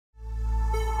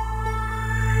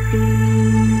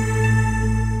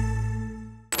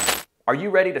Are you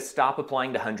ready to stop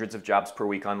applying to hundreds of jobs per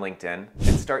week on LinkedIn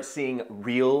and start seeing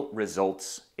real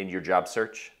results in your job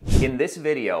search? In this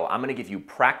video, I'm gonna give you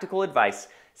practical advice,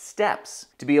 steps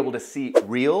to be able to see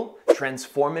real,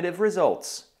 transformative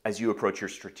results as you approach your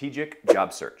strategic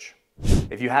job search.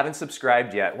 If you haven't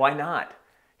subscribed yet, why not?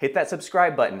 Hit that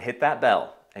subscribe button, hit that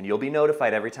bell, and you'll be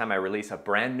notified every time I release a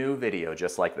brand new video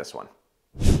just like this one.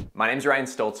 My name's Ryan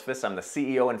Stoltzfus. I'm the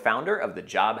CEO and founder of the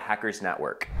Job Hackers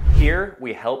Network. Here,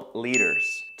 we help leaders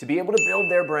to be able to build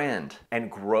their brand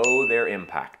and grow their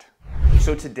impact.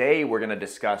 So today, we're gonna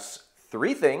discuss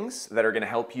 3 things that are gonna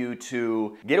help you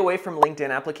to get away from LinkedIn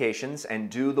applications and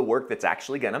do the work that's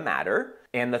actually gonna matter.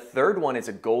 And the third one is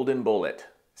a golden bullet.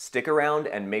 Stick around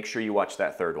and make sure you watch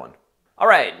that third one. All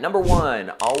right, number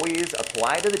 1, always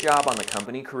apply to the job on the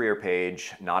company career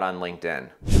page, not on LinkedIn.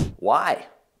 Why?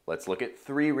 Let's look at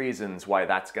 3 reasons why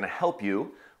that's gonna help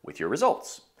you with your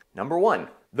results. Number 1,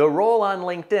 the role on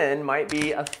LinkedIn might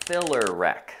be a filler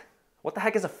rec. What the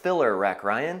heck is a filler rec,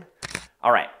 Ryan?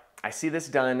 All right, I see this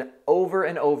done over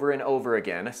and over and over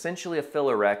again. Essentially, a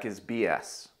filler rec is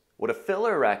BS. What a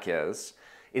filler rec is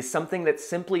something that's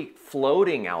simply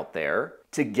floating out there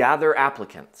to gather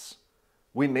applicants.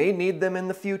 We may need them in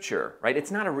the future, right?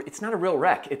 It's not a real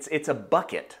rec. It's a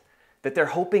bucket that they're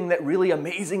hoping that really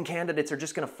amazing candidates are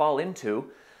just gonna fall into.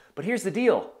 But here's the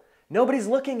deal, nobody's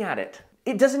looking at it.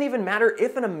 It doesn't even matter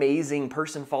if an amazing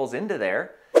person falls into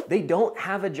there, they don't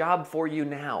have a job for you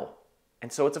now.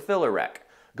 And so it's a filler rec.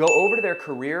 Go over to their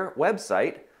career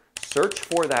website, search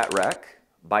for that rec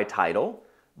by title,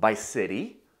 by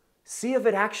city, see if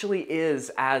it actually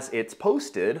is as it's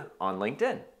posted on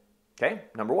LinkedIn. Okay,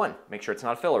 number 1, make sure it's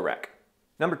not a filler rec.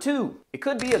 Number 2, it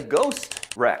could be a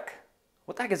ghost rec.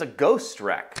 What the heck is a ghost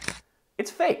rec?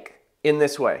 It's fake in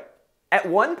this way. At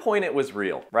one point it was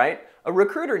real, right? A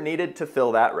recruiter needed to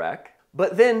fill that rec,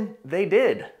 but then they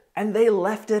did, and they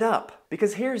left it up.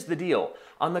 Because here's the deal,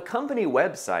 on the company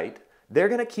website, they're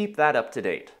gonna keep that up to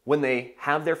date. When they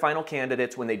have their final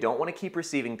candidates, when they don't wanna keep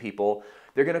receiving people,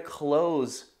 they're gonna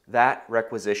close that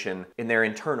requisition in their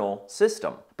internal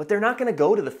system. But they're not gonna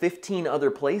go to the 15 other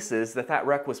places that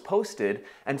rec was posted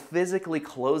and physically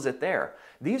close it there.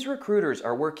 These recruiters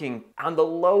are working on the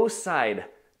low side,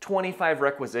 25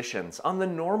 requisitions, on the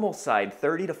normal side,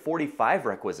 30 to 45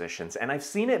 requisitions, and I've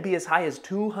seen it be as high as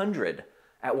 200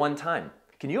 at one time.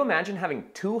 Can you imagine having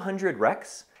 200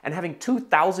 recs and having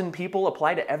 2,000 people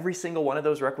apply to every single one of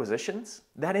those requisitions?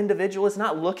 That individual is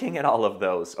not looking at all of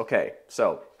those. Okay,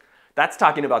 so that's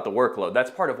talking about the workload.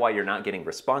 That's part of why you're not getting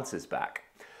responses back.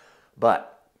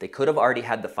 But they could have already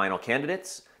had the final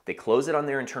candidates. They close it on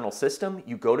their internal system.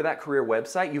 You go to that career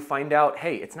website, you find out,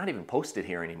 hey, it's not even posted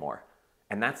here anymore.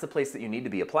 And that's the place that you need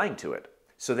to be applying to it.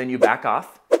 So then you back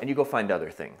off and you go find other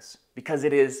things because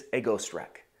it is a ghost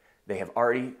rec. They have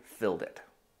already filled it.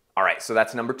 All right, so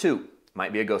that's number 2,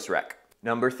 might be a ghost rec.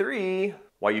 Number 3,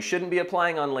 while you shouldn't be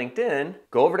applying on LinkedIn,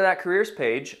 go over to that careers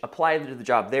page, apply to the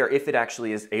job there if it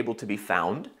actually is able to be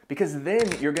found, because then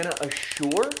you're gonna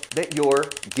assure that you're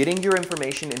getting your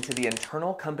information into the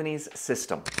internal company's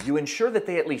system. You ensure that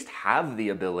they at least have the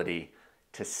ability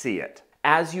to see it.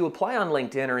 As you apply on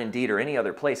LinkedIn or Indeed or any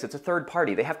other place, it's a third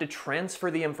party. They have to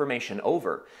transfer the information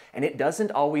over, and it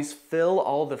doesn't always fill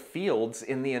all the fields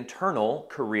in the internal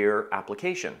career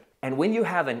application. And when you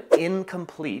have an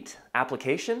incomplete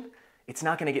application, it's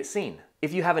not gonna get seen.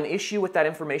 If you have an issue with that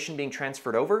information being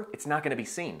transferred over, it's not gonna be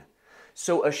seen.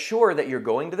 So assure that you're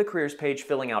going to the careers page,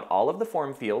 filling out all of the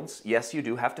form fields. Yes, you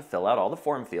do have to fill out all the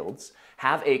form fields.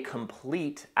 Have a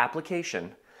complete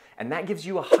application, and that gives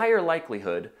you a higher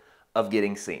likelihood of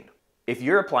getting seen. If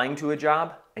you're applying to a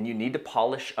job and you need to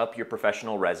polish up your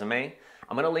professional resume,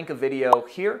 I'm gonna link a video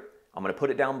here. I'm gonna put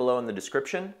it down below in the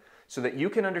description so that you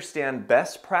can understand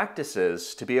best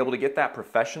practices to be able to get that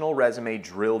professional resume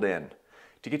drilled in,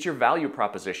 to get your value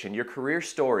proposition, your career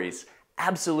stories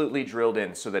absolutely drilled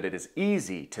in so that it is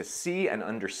easy to see and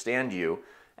understand you,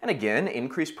 and again,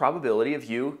 increase probability of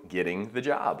you getting the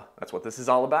job. That's what this is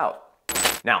all about.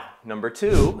 Now, number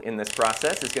 2 in this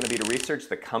process is going to be to research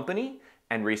the company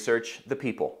and research the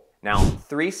people. Now,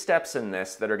 3 steps in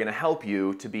this that are going to help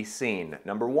you to be seen.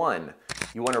 Number 1,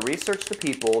 you want to research the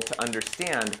people to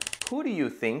understand who do you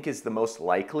think is the most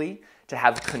likely to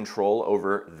have control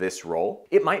over this role.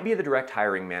 It might be the direct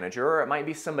hiring manager, or it might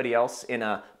be somebody else in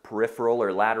a peripheral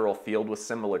or lateral field with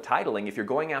similar titling. If you're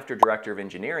going after director of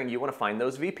engineering, you want to find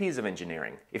those VPs of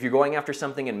engineering. If you're going after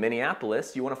something in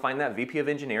Minneapolis, you want to find that VP of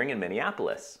engineering in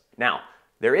Minneapolis. Now,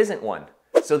 there isn't one.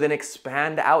 So then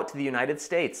expand out to the United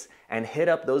States and hit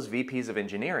up those VPs of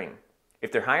engineering.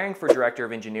 If they're hiring for director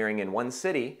of engineering in one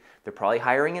city, they're probably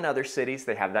hiring in other cities.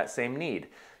 They have that same need.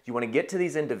 You want to get to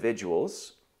these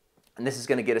individuals, and this is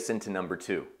going to get us into number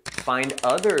 2. Find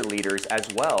other leaders as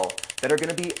well that are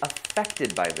going to be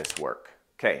affected by this work.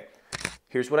 Okay,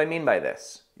 here's what I mean by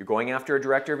this. You're going after a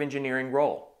director of engineering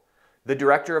role. The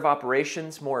director of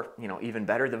operations, even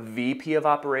better, the VP of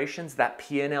operations, that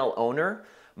P&L owner,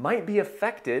 might be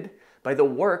affected by the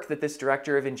work that this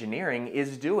director of engineering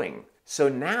is doing. So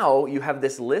now you have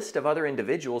this list of other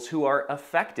individuals who are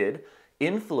affected,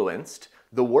 influenced.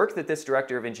 The work that this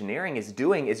director of engineering is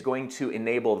doing is going to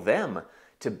enable them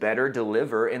to better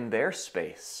deliver in their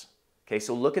space. Okay,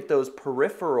 so look at those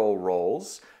peripheral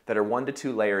roles that are 1 to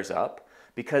 2 layers up,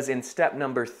 because in step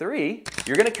number 3,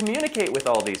 you're going to communicate with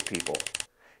all these people.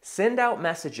 Send out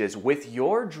messages with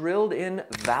your drilled in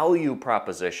value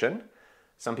proposition.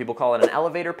 Some people call it an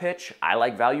elevator pitch. I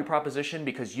like value proposition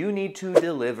because you need to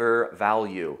deliver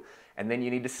value, and then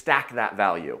you need to stack that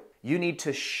value. You need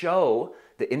to show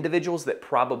the individuals that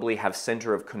probably have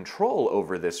center of control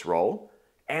over this role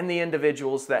and the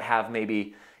individuals that have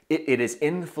maybe it is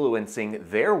influencing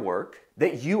their work,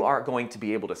 that you are going to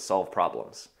be able to solve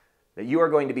problems, that you are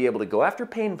going to be able to go after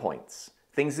pain points,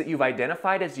 things that you've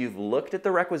identified as you've looked at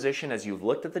the requisition, as you've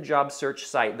looked at the job search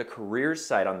site, the careers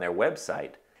site on their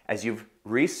website, as you've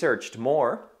researched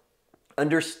more,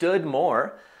 understood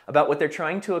more about what they're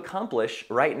trying to accomplish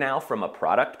right now from a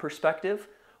product perspective,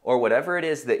 or whatever it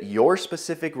is that your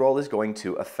specific role is going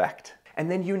to affect. And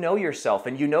then you know yourself,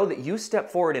 and you know that you step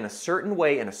forward in a certain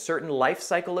way, in a certain life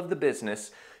cycle of the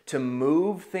business, to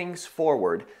move things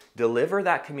forward, deliver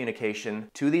that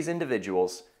communication to these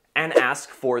individuals, and ask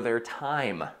for their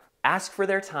time. Ask for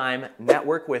their time,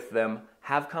 network with them,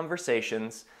 have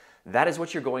conversations. That is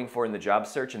what you're going for in the job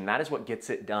search, and that is what gets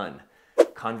it done.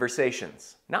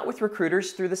 Conversations. Not with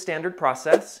recruiters through the standard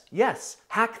process. Yes,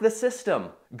 hack the system.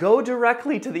 Go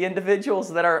directly to the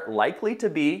individuals that are likely to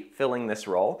be filling this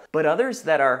role, but others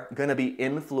that are going to be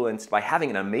influenced by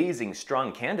having an amazing,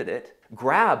 strong candidate.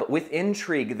 Grab with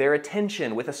intrigue their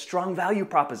attention with a strong value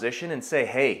proposition and say,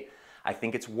 hey, I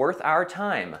think it's worth our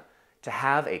time to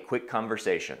have a quick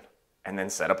conversation, and then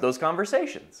set up those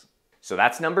conversations. So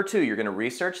that's number 2. You're going to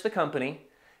research the company,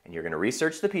 and you're going to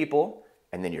research the people,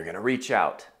 and then you're going to reach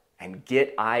out and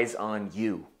get eyes on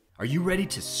you. Are you ready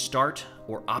to start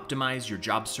or optimize your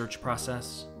job search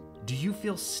process? Do you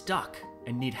feel stuck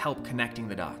and need help connecting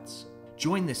the dots?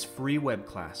 Join this free web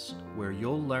class where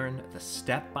you'll learn the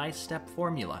step-by-step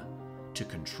formula to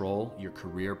control your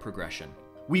career progression.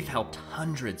 We've helped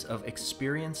hundreds of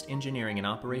experienced engineering and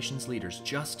operations leaders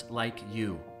just like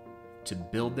you to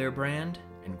build their brand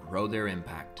and grow their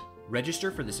impact.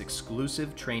 Register for this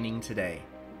exclusive training today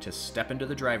to step into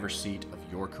the driver's seat of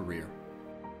your career.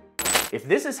 If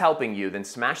this is helping you, then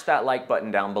smash that like button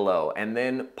down below and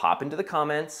then pop into the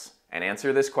comments and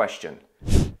answer this question.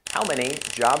 How many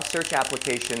job search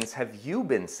applications have you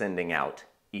been sending out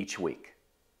each week?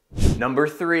 Number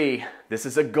 3, this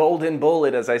is a golden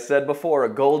bullet, as I said before, a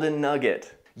golden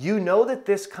nugget. You know that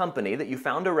this company that you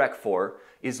found a rec for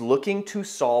is looking to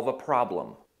solve a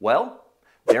problem. Well,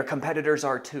 their competitors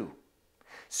are too.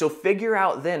 So figure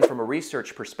out then from a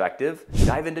research perspective,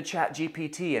 dive into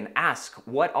ChatGPT and ask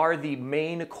what are the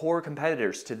main core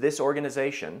competitors to this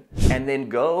organization, and then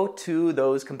go to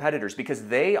those competitors because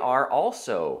they are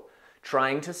also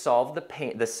trying to solve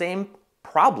the same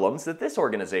problems that this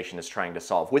organization is trying to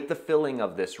solve with the filling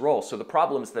of this role. So the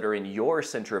problems that are in your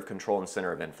center of control and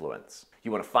center of influence.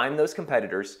 You want to find those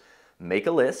competitors, make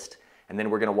a list, and then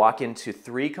we're going to walk into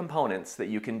 3 components that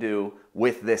you can do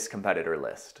with this competitor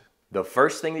list. The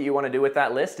first thing that you want to do with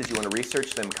that list is you want to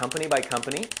research them company by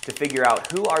company to figure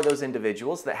out who are those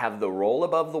individuals that have the role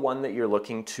above the one that you're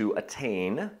looking to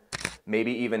attain,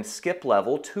 maybe even skip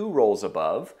level 2 roles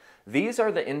above. These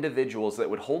are the individuals that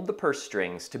would hold the purse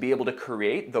strings to be able to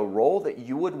create the role that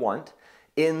you would want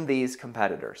in these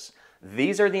competitors.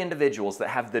 These are the individuals that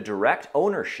have the direct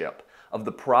ownership of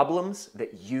the problems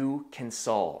that you can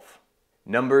solve.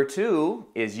 Number 2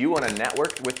 is you want to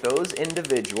network with those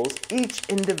individuals, each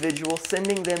individual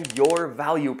sending them your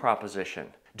value proposition.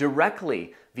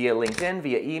 Directly via LinkedIn,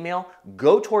 via email,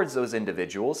 go towards those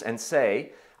individuals and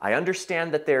say, I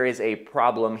understand that there is a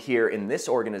problem here in this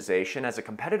organization. As a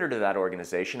competitor to that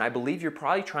organization, I believe you're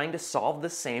probably trying to solve the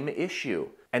same issue.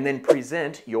 And then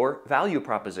present your value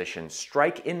proposition,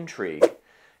 strike intrigue,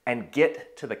 and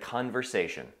get to the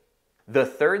conversation. The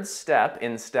third step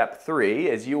in step 3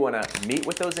 is you want to meet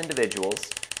with those individuals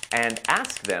and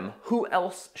ask them, who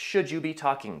else should you be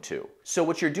talking to? So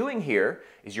what you're doing here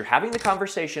is you're having the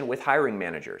conversation with hiring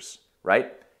managers,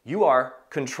 right? You are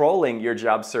controlling your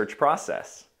job search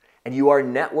process. And you are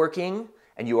networking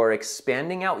and you are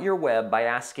expanding out your web by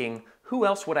asking, who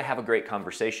else would I have a great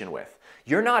conversation with?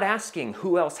 You're not asking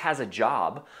who else has a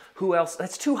job, who else,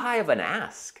 that's too high of an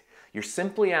ask. You're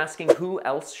simply asking who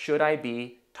else should I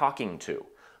be talking to?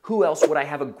 Who else would I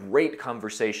have a great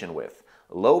conversation with?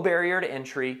 Low barrier to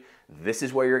entry, this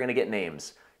is where you're gonna get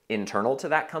names. Internal to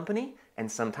that company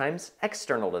and sometimes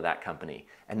external to that company.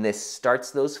 And this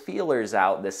starts those feelers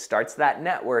out, this starts that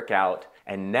network out,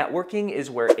 and networking is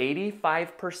where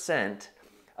 85%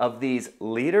 of these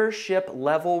leadership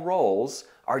level roles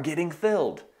are getting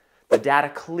filled. The data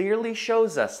clearly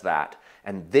shows us that,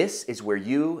 and this is where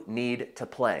you need to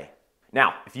play.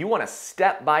 Now, if you want to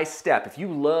step by step, if you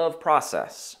love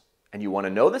process and you want to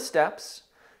know the steps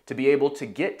to be able to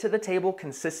get to the table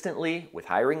consistently with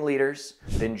hiring leaders,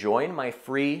 then join my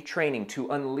free training to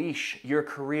unleash your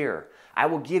career. I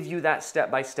will give you that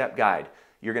step-by-step guide.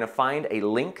 You're going to find a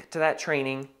link to that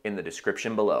training in the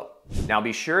description below. Now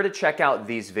be sure to check out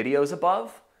these videos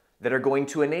above that are going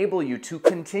to enable you to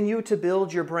continue to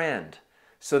build your brand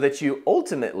so that you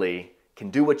ultimately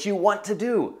can do what you want to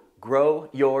do, grow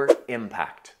your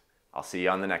impact. I'll see you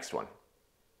on the next one.